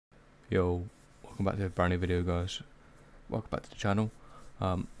Yo, welcome back to a brand new video, guys. Welcome back to the channel.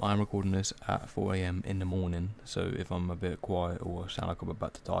 I'm recording this at 4 AM in the morning, so if I'm a bit quiet or sound like I'm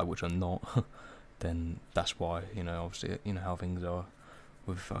about to die, which I'm not, then that's why. You know, obviously, you know how things are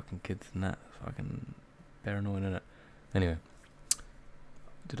with fucking kids and that. Fucking they're annoying, innit? Anyway,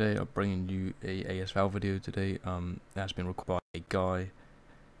 today I'm bringing you a VAL video today. It has been recorded by a guy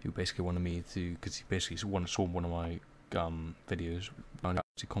who basically wanted me to, because he basically saw one of my videos. I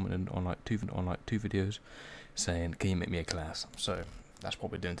actually commented on like two videos saying, can you make me a class? So that's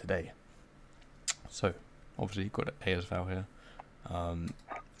what we're doing today. So obviously you've got an ASVAL here.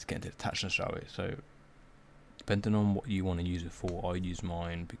 Let's get into the attachments, shall we? So depending on what you want to use it for, I use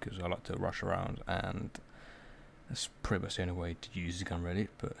mine because I like to rush around, and that's pretty much the only way to use the gun really.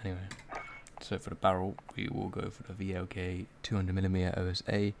 But anyway, so for the barrel we will go for the VLK 200mm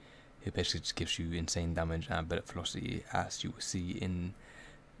OSA. It basically just gives you insane damage and bullet velocity, as you will see in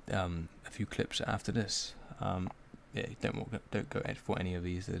a few clips after this. Yeah, don't go for any of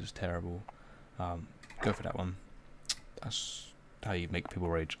these; they're just terrible. Go for that one. That's how you make people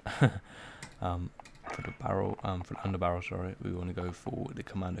rage. For the barrel, for the underbarrel, sorry, we want to go for the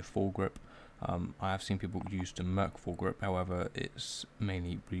Commando foregrip. I have seen people use the Merc foregrip, however, it's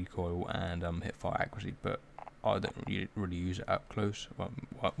mainly recoil and hip-fire accuracy, but I don't really use it up close.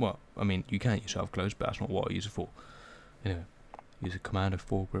 Well, I mean, you can use it up close, but that's not what I use it for. Anyway, use a Commando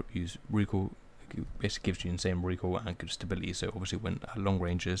foregrip, use recoil. It basically gives you insane recoil and good stability, so obviously when at long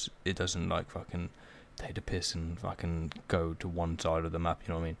ranges, it doesn't like fucking take the piss and fucking go to one side of the map, you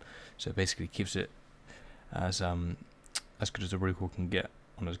know what I mean? So it basically keeps it as good as the recoil can get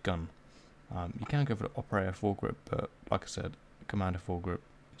on his gun. You can go for the operator foregrip, but like I said, Commando foregrip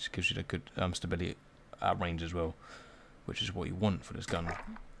just gives you the good stability at range as well, which is what you want for this gun.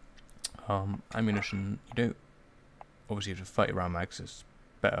 Ammunition, you don't obviously have 30 round mags, is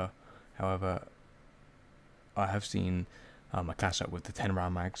better. However, I have seen a class up with the 10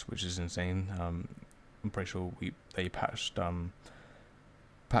 round mags, which is insane. I'm pretty sure they patched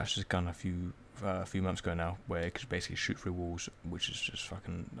this gun a few months ago now, where it could basically shoot through walls, which is just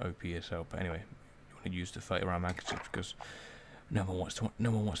fucking OP as hell. But anyway, you want to use the 30 round mags because no one wants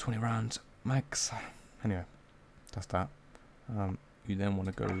 20 rounds mags. Anyway, that's that. You then want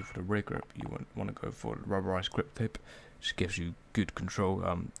to go for the rear grip. You want to go for the rubberized grip tape. Just gives you good control.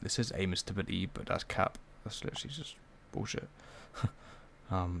 This says aim and stability, but that's cap. That's literally just bullshit.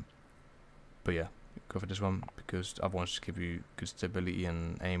 But yeah, go for this one because otherwise just give you good stability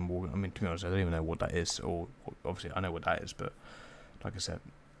and aim. I mean, to be honest, I don't even know what that is, or obviously I know what that is, but like I said,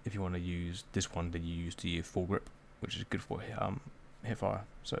 if you want to use this one, then you use the foregrip, which is good for hip fire.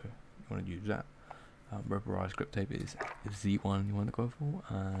 So you want to use that. Rubberized grip tape is the one you want to go for,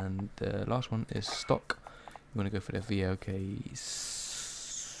 and the last one is stock. You want to go for the VLK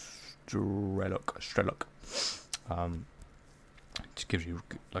Strelok. Just gives you,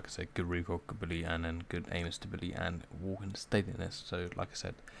 like I said, good recoil capability and then good aim and stability and walking steadiness. So like I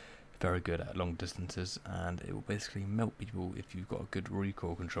said, very good at long distances, and it will basically melt people if you've got a good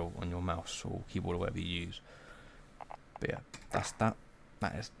recoil control on your mouse or keyboard or whatever you use. But yeah, that's that.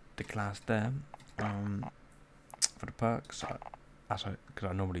 That is the class there. For the perks, because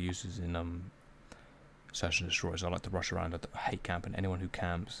I normally use this in search and destroy, so I like to rush around. I hate camping. Anyone who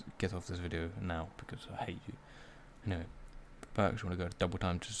camps, get off this video now because I hate you. Anyway, perks, you want to go to double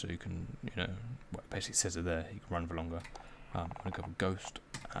time just so you can, you know, well, it basically says it there, you can run for longer. I'm going to go for ghost,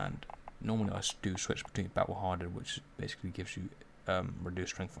 and normally I do switch between battle hardened, which basically gives you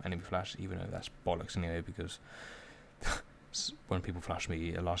reduced strength for enemy flash, even though that's bollocks anyway, because when people flash me,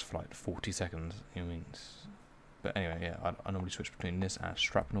 it lasts for like 40 seconds, you know what I mean? But anyway, yeah, I normally switch between this and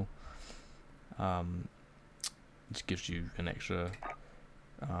shrapnel. It gives you an extra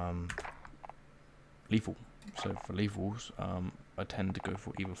lethal. So for lethals, I tend to go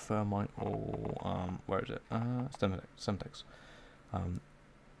for either thermite or where is it? Semtex.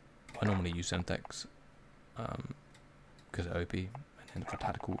 I normally use Semtex because of OP. And for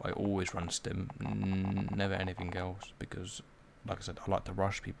tactical, I always run stim, never anything else, because like I said, I like to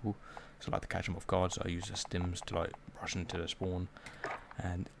rush people, so I like to catch them off guard, so I use the stims to like rush into the spawn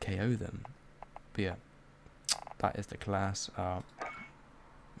and KO them. But yeah, that is the class.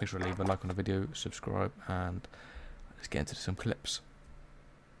 Make sure to leave a like on the video, subscribe, and let's get into some clips.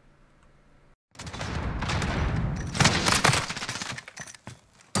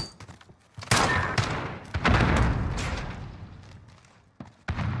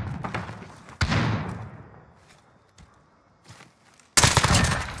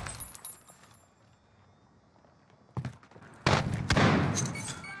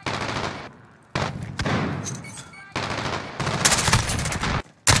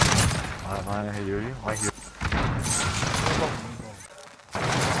 I hear you. I hear you.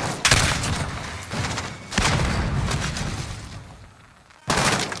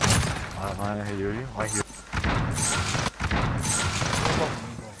 I hear you. I hear you.